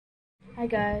Hi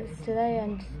guys, today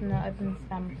I'm just going to open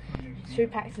 2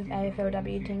 packs of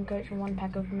AFLW Team Coach and 1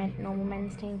 pack of normal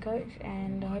men's Team Coach,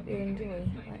 and I hope you enjoy.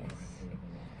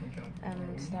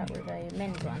 Let's start with a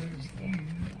men's one.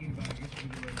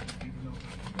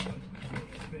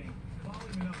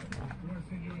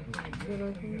 Good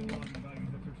looking.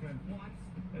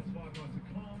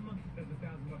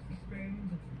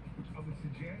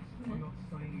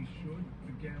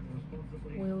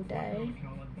 Wheel day.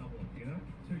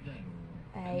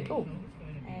 A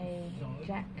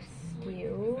Jack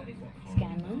Steele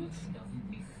Scanners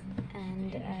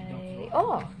and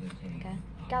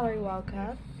gallery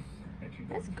wildcard.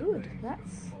 That's good.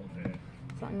 That's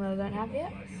something that I don't have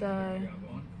yet, so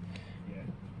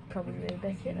probably the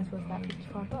best hit. That's worth about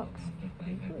 $55.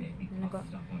 Pretty good. And I've got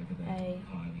a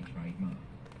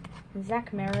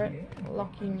Zach Merritt,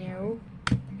 Lockie Newell,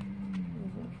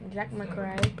 Jack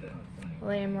McRae,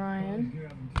 Liam Ryan,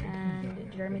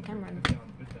 and Jeremy Cameron.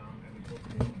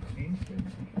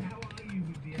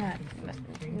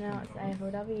 Now it's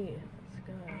AFLW. Let's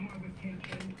go.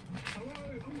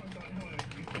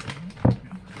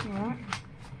 Alright.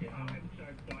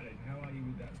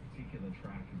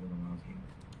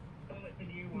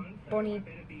 Bonnie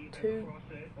too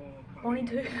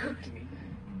good.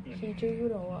 She too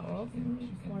good or what?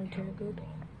 Bonnie too good.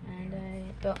 And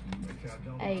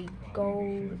a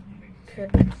gold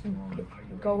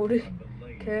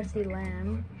Kirsty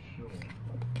Lamb.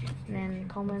 And then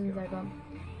commons I got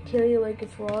Kelly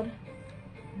Lucas Rod,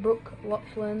 Brooke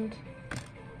Lachland,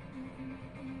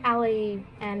 Ali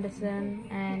Anderson,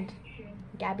 and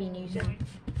Gabby Newton.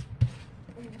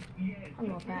 One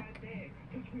more pack.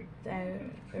 So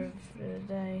of the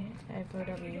day,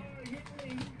 AFLW.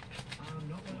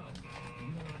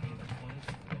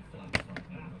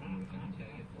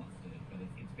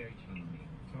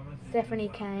 Stephanie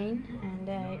Kane and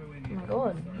oh my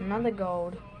god, another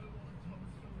gold.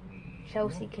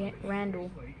 Chelsea Randall.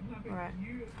 Alright.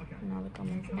 Another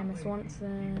comments. Emma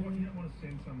Swanson.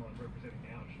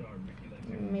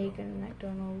 Megan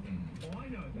McDonald.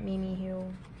 Mimi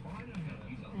Hill.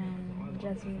 And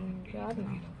Jasmine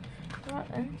Gardner. Alright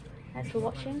then. Thanks for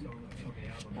watching.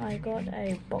 I got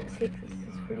a box 6. This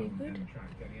is pretty good.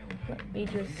 Let me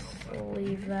just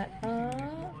leave that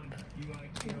up.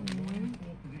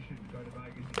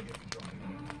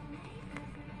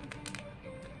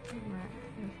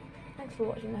 Thanks for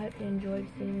watching. I hope you enjoyed.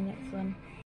 See you in the next one.